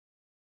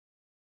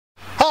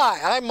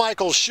Hi, I'm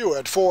Michael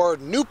Schuett for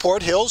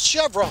Newport Hills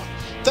Chevron.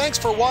 Thanks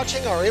for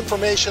watching our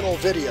informational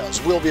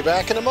videos. We'll be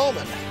back in a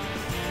moment.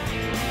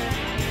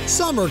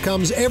 Summer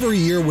comes every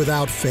year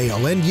without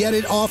fail, and yet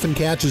it often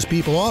catches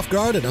people off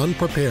guard and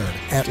unprepared,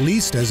 at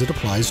least as it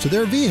applies to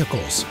their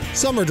vehicles.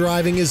 Summer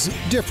driving is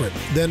different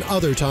than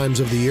other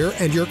times of the year,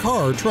 and your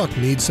car or truck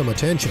needs some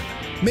attention.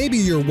 Maybe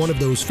you're one of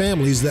those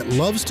families that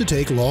loves to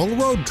take long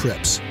road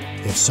trips.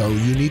 If so,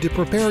 you need to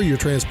prepare your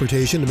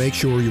transportation to make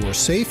sure you are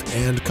safe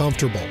and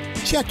comfortable.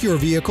 Check your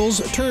vehicle's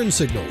turn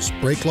signals,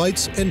 brake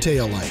lights, and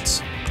tail lights.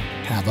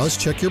 Have us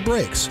check your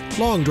brakes.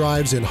 Long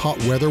drives in hot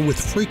weather with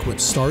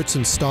frequent starts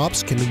and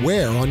stops can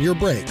wear on your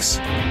brakes.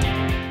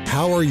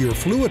 How are your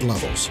fluid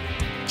levels?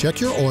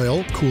 Check your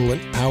oil,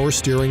 coolant, power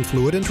steering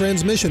fluid, and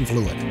transmission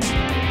fluid.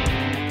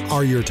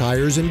 Are your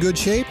tires in good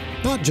shape?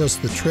 Not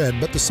just the tread,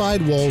 but the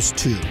sidewalls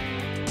too.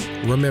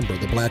 Remember,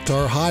 the black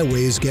tar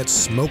highways get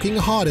smoking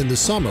hot in the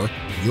summer.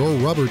 Your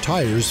rubber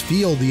tires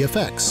feel the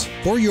effects.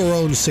 For your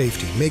own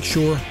safety, make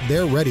sure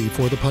they're ready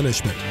for the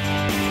punishment.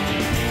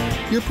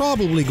 You're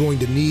probably going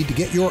to need to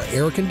get your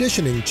air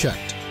conditioning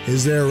checked.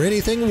 Is there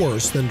anything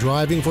worse than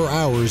driving for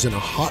hours in a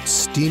hot,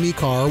 steamy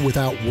car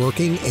without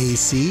working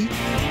AC?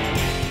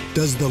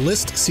 Does the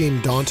list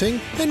seem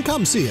daunting? Then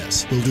come see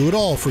us. We'll do it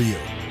all for you,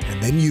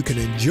 and then you can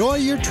enjoy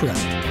your trip.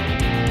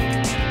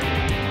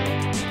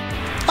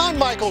 I'm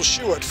Michael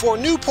Schuett for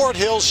Newport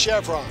Hills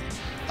Chevron.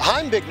 The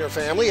Heimbigner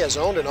family has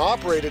owned and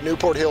operated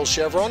Newport Hills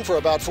Chevron for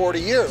about 40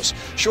 years,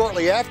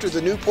 shortly after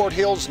the Newport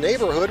Hills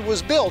neighborhood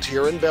was built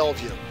here in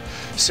Bellevue.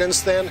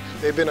 Since then,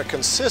 they've been a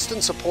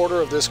consistent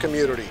supporter of this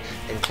community,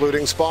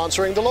 including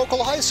sponsoring the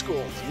local high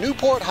school, the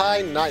Newport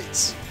High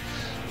Knights.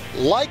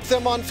 Like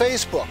them on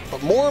Facebook,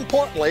 but more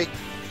importantly,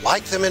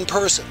 like them in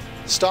person.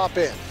 Stop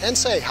in and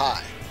say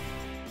hi.